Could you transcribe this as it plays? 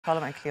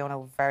Colm and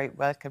Cleona, very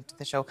welcome to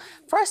the show.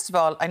 First of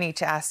all, I need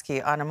to ask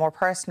you, on a more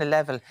personal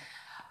level,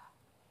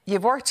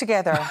 you've worked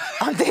together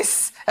on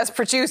this as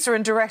producer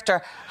and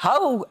director.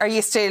 How are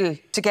you still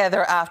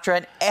together after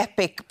an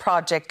epic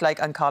project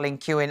like on Cailín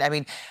Ciúin? I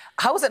mean,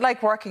 how is it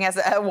like working as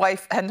a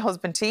wife and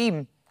husband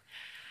team?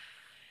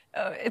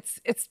 It's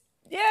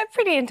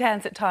pretty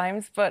intense at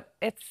times, but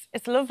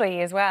it's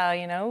lovely as well,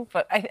 you know.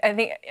 But I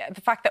think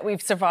the fact that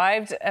we've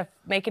survived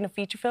making a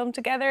feature film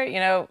together, you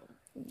know.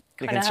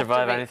 You can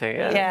survive anything,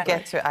 yeah.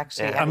 Get to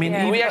actually. Yeah. I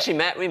mean, we actually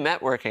met. We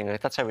met working.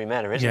 Like, that's how we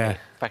met originally.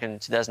 Back in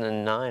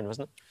 2009,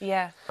 wasn't it?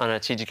 Yeah. On a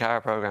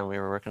TG program we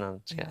were working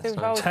on together. So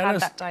we've always had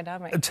that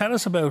dynamic. Tell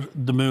us about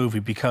the movie,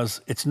 because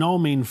it's no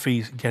mean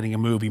feat getting a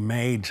movie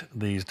made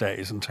these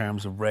days in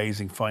terms of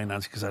raising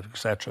financing, etc.,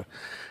 etc.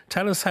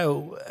 Tell us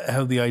how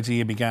the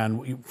idea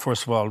began.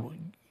 First of all,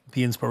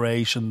 the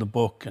inspiration, the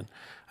book,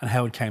 and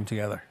how it came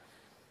together.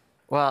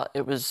 Well,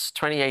 it was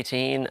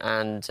 2018,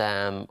 and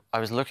I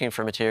was looking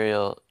for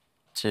material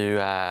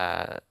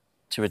to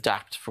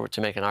adapt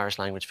to make an Irish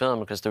language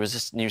film, because there was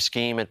this new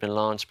scheme had been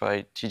launched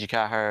by TG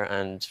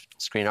and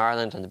Screen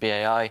Ireland and the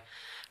BAI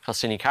called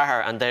Cine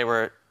Cahir, and they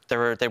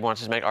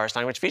wanted to make Irish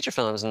language feature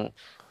films, and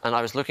I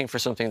was looking for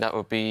something that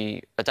would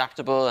be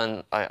adaptable,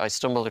 and I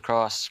stumbled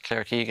across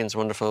Claire Keegan's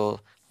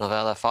wonderful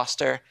novella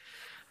Foster,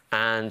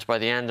 and by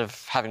the end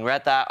of having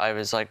read that, I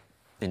was like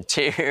in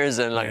tears,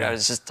 and like I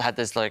was just had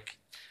this like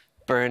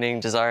burning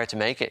desire to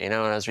make it, you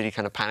know, and I was really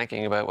kind of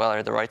panicking about, well,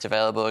 are the rights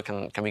available?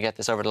 Can we get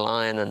this over the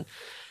line?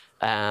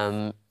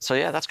 And so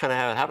yeah, that's kind of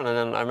how it happened. And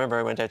then I remember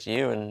I went out to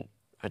you, and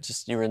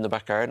you were in the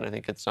back garden, I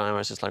think, at the time. I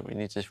was just like, we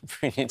need to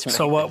make this.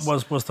 So what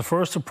was the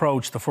first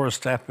approach, the first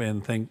step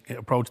in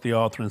approach the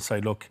author and say,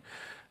 look,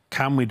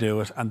 can we do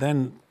it? And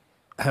then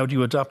how do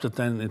you adapt it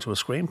then into a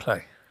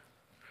screenplay?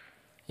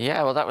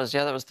 Yeah, well, that was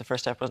the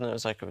first step, wasn't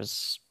it? It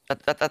was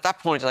at that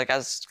point, like,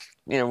 as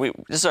you know,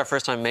 this is our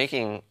first time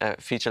making a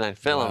feature-length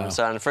film,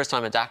 so, and the first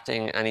time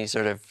adapting any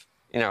sort of,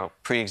 you know,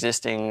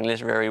 pre-existing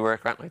literary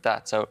work, around like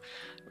that. So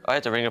I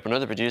had to ring up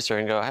another producer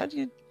and go, how do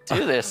you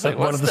do this? Like,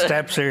 what are the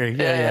steps here?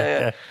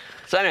 Yeah.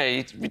 So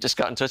anyway, we just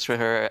got in touch with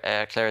her,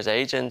 Claire's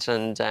agent,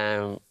 and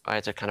I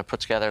had to kind of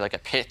put together like a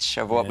pitch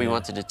of what we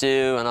wanted to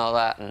do and all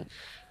that, and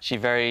she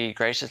very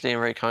graciously and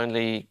very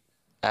kindly,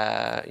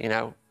 you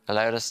know,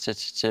 allowed us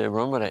to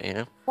run with it, you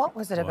know. What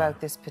was it about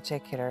this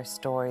particular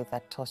story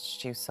that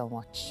touched you so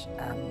much?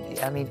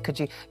 I mean,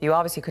 you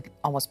obviously could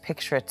almost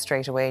picture it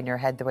straight away in your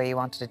head the way you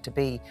wanted it to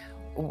be.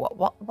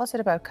 What was it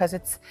about? Because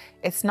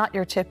it's not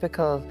your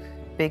typical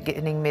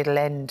beginning, middle,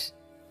 end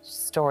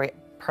story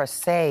per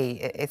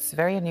se. It's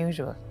very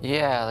unusual.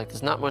 Yeah, like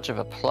there's not much of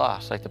a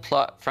plot. Like the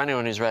plot, for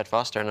anyone who's read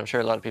Foster, and I'm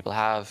sure a lot of people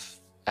have,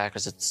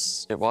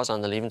 because it was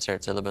on the Leaving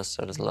Cert syllabus,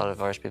 so there's a lot of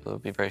Irish people who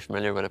would be very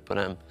familiar with it,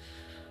 but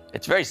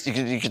it's very,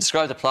 you could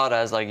describe the plot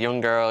as like young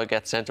girl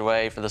gets sent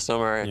away for the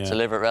summer to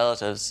live with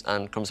relatives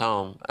and comes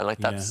home, and like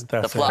that's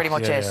the plot. Pretty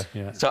much it.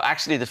 Yeah. So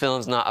actually the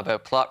film's not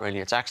about plot really,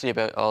 it's actually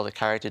about all the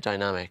character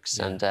dynamics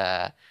and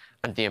the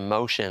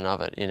emotion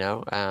of it, you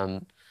know.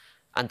 And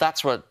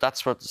that's what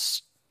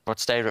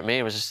stayed with me.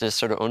 It was just this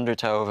sort of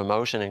undertow of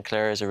emotion in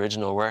Claire's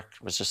original work.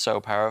 It was just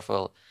so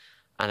powerful,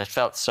 and it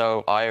felt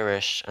so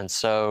Irish and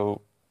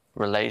so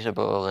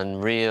relatable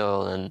and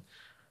real and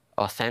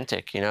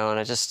authentic, you know, and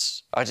I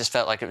just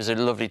felt like it was a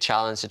lovely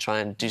challenge to try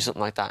and do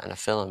something like that in a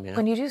film, you know.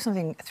 When you do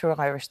something through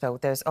Irish, though,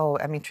 there's,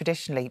 I mean,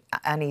 traditionally,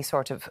 any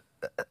sort of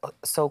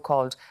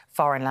so-called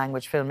foreign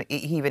language film,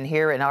 even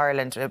here in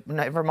Ireland,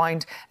 never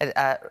mind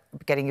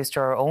getting used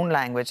to our own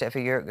language, if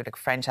you're like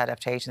French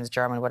adaptations,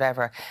 German,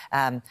 whatever,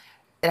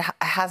 it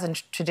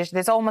hasn't tradition.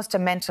 There's almost a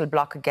mental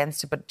block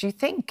against it. But do you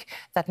think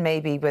that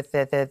maybe with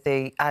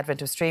the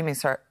advent of streaming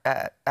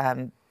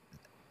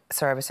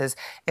services,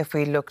 if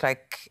we look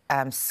like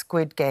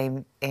Squid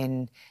Game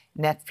in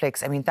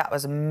Netflix, I mean, that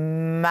was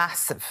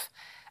massive.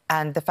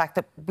 And the fact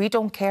that we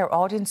don't care,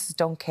 audiences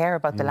don't care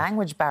about the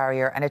language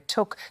barrier, and it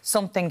took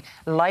something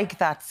like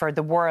that for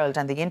the world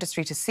and the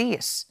industry to see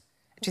it.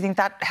 Do you think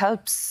that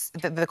helps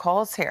the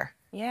cause here?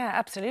 Yeah,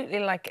 absolutely.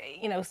 Like,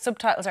 you know,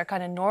 subtitles are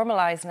kind of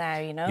normalised now,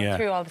 you know,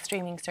 through all the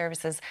streaming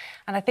services.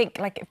 And I think,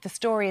 like, if the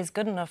story is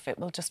good enough, it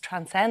will just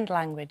transcend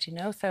language, you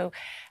know. So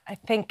I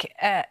think,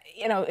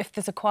 you know, if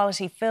there's a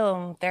quality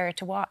film there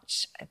to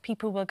watch,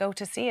 people will go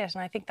to see it.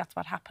 And I think that's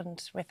what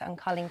happened with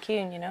Cailín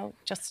Ciúin, you know.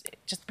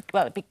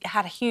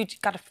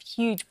 It got a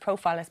huge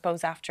profile, I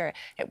suppose, after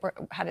it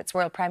had its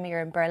world premiere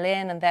in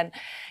Berlin. And then,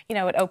 you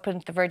know, it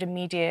opened the Virgin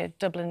Media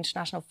Dublin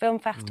International Film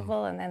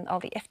Festival and then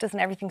all the IFTAs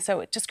and everything. So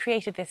it just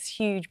created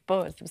this huge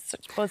buzz. There was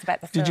such buzz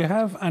about the film. Did you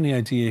have any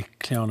idea,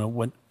 Cleona,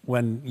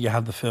 when you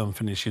had the film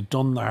finished, you'd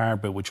done the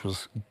hard bit, which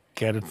was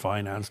get it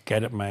financed,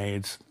 get it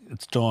made,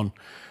 it's done.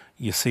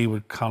 You see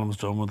what Colm's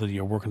done with it,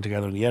 you're working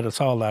together, and yet it's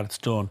all that, it's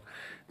done.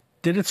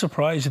 Did it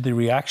surprise you, the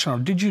reaction, or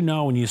did you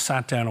know when you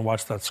sat down and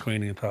watched that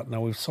screening and thought,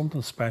 no, we've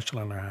something special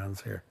in our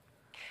hands here?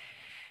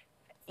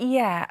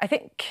 Yeah, I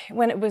think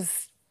when it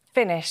was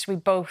finished, we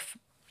both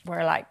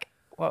were like,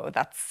 whoa,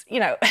 that's, you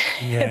know,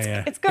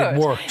 it's good. It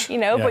worked. You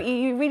know, but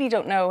you really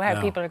don't know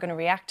how people are going to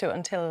react to it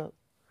until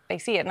they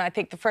see it. And I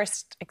think the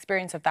first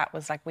experience of that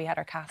was like we had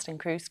our cast and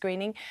crew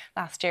screening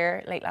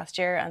late last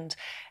year, and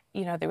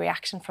you know, the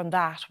reaction from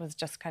that was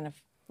just kind of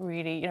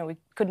really, you know, we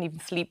couldn't even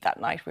sleep that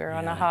night. We were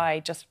on a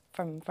high just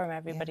from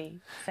everybody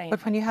saying.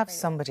 But when you have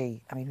somebody,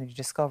 I mean, when you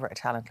discover a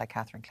talent like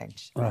Catherine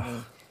Clinch, I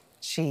mean,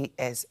 she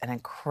is an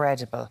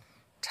incredible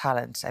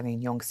talent. I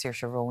mean, young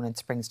Saoirse Ronan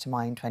springs to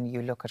mind when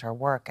you look at her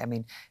work. I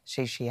mean,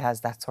 she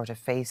has that sort of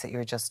face that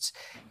you're just...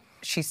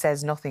 She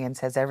says nothing and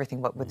says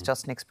everything, but with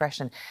just an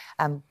expression.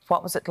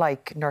 What was it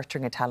like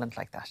nurturing a talent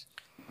like that?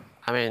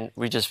 I mean,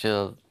 we just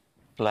feel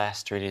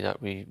blessed, really,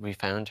 that we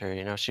found her.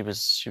 You know, she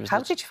was. How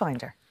did you find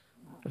her?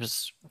 It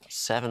was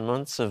 7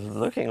 months of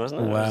looking,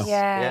 wasn't it? Wow.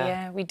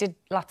 Yeah. We did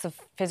lots of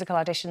physical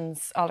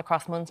auditions all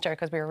across Munster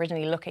because we were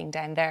originally looking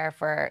down there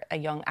for a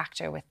young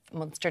actor with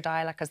Munster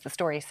dialect, because the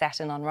story is set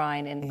in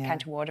Onrine in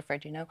County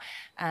Waterford, you know.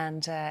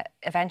 And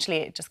eventually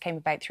it just came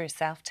about through a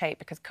self-tape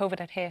because COVID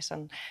had hit,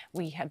 and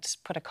we had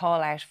put a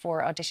call out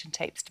for audition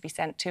tapes to be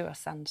sent to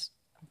us, and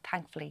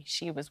thankfully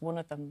she was one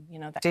of them, you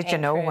know. That Did you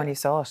know when you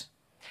saw it?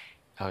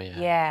 Oh, yeah.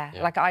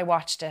 Yeah, like I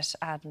watched it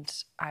and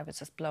I was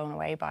just blown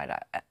away by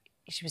it.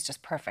 She was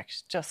just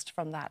perfect, just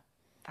from that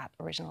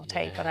original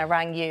tape. And I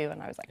rang you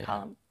and I was like,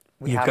 Colm,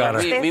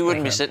 we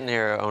wouldn't be sitting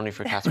here only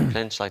for Catherine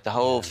Clinch. Like, the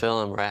whole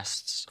film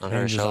rests on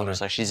her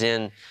shoulders. Like, she's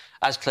in,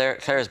 as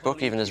Claire's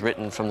book even is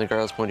written from the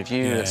girl's point of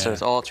view, so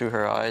it's all through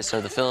her eyes. So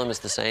the film is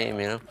the same,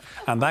 you know.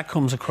 And that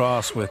comes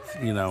across with,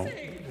 you know,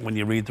 when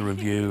you read the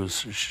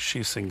reviews,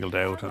 she's singled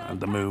out, and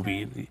the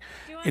movie.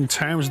 In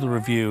terms of the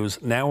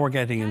reviews, now we're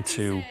getting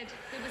into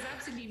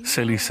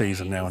silly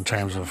season now in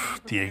terms of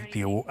the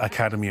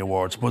Academy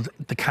Awards, but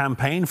the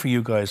campaign for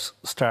you guys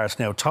starts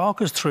now.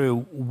 Talk us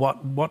through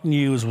what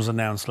news was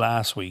announced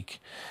last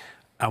week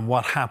and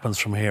what happens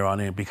from here on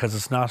in, because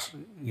it's not,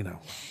 you know,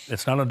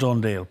 it's not a done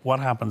deal.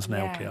 What happens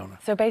now,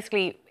 Cleona? So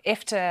basically,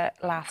 IFTA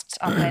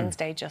on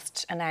Wednesday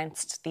just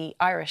announced the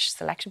Irish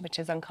selection, which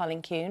is on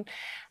Cailín Ciúin,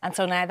 and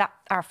so now that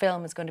our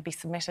film is going to be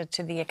submitted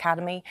to the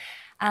Academy,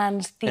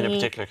 and in a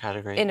particular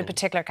category,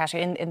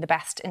 in the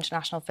Best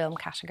International Film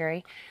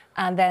category,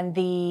 and then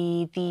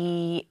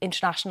the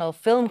International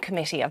Film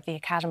Committee of the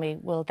Academy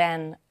will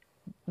then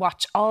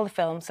watch all the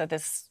films. So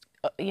there's,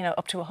 you know,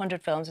 up to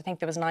 100 films. I think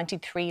there was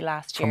 93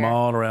 last year. From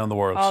all around the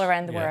world. All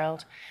around the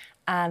world.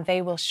 And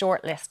they will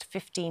shortlist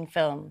 15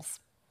 films.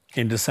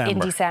 In December? In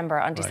December.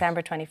 On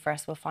December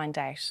 21st, we'll find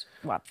out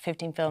what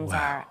 15 films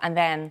are. And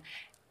then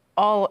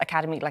all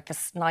Academy, like the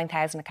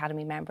 9,000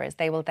 Academy members,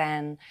 they will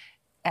then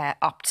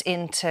opt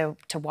in to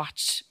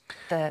watch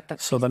the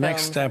So the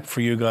next step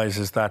for you guys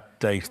is that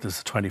date, this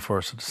is the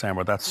 21st of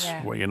December. That's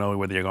where you know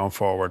whether you're going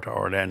forward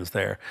or it ends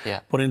there. Yeah.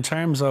 But in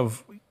terms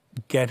of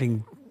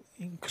getting...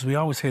 Because we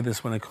always hear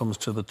this when it comes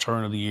to the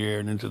turn of the year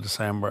and into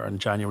December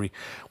and January,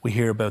 we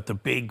hear about the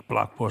big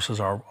blockbusters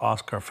or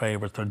Oscar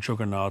favourites or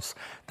juggernauts,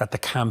 that the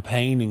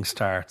campaigning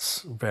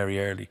starts very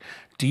early.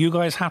 Do you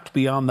guys have to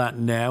be on that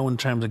now in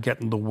terms of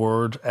getting the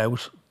word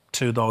out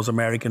to those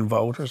American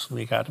voters in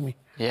the Academy?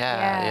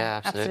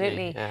 Yeah,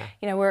 absolutely. Yeah.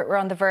 You know, we're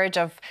on the verge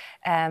of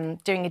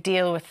doing a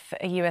deal with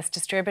a US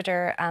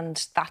distributor,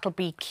 and that'll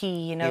be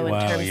key, you know, in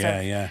terms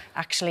of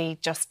actually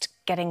just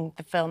getting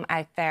the film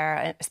out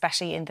there,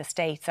 especially in the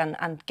States,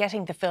 and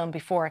getting the film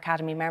before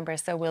Academy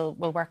members. So we'll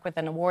work with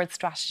an awards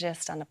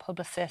strategist and a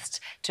publicist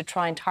to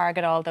try and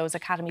target all those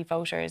Academy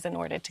voters in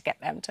order to get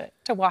them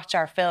to watch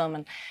our film.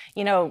 And,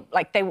 you know,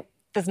 like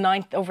there's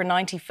over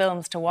 90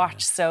 films to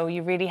watch, so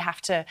you really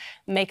have to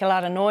make a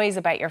lot of noise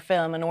about your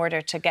film in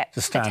order to get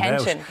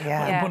attention.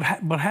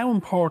 But how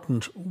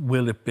important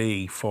will it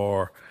be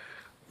for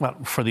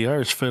the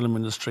Irish film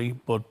industry,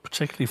 but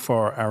particularly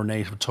for our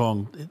native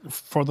tongue,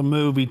 for the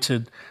movie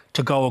to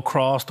go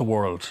across the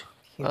world?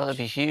 Well, it'd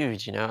be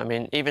huge, you know. I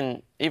mean,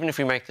 even if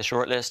we make the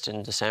shortlist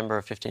in December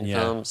of 15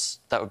 films,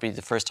 that would be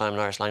the first time an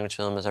Irish language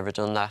film has ever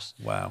done that.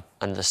 Wow.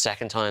 And the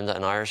second time that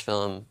an Irish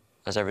film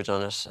has ever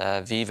done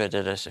it. Viva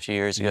did it a few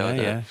years ago,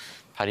 the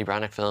Paddy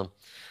Brannock film.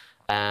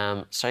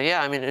 So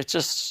yeah, I mean,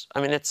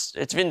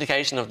 it's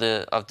vindication of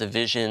the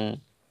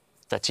vision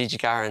that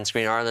TG4 and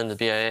Screen Ireland, the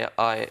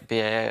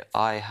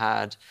BAI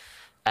had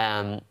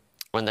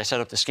when they set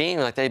up the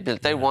scheme. Like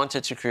they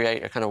wanted to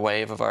create a kind of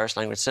wave of Irish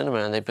language cinema,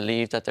 and they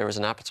believed that there was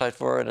an appetite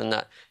for it and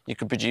that you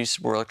could produce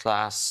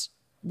world-class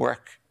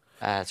work.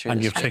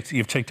 And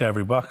you've ticked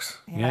every box.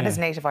 And as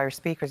native Irish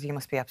speakers, you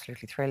must be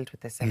absolutely thrilled with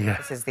this. I mean,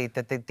 this is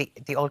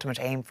the ultimate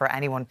aim for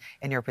anyone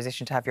in your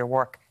position, to have your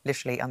work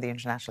literally on the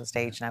international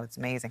stage now. It's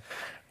amazing.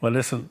 Well,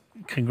 listen,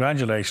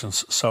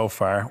 congratulations so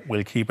far.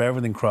 We'll keep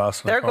everything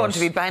crossed. They're going to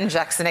be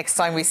banjacks the next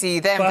time we see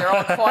them. They're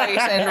all quiet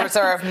and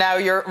reserved now.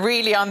 You're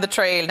really on the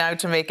trail now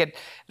to make it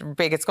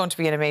big. It's going to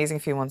be an amazing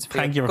few months for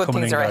you. Thank you for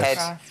coming in, guys. Good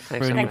things are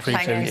ahead. Really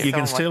appreciate it. You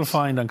can still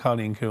find on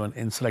Cailín Ciúin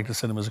in selected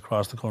cinemas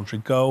across the country.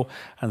 Go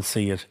and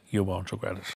see it. You won't regret it.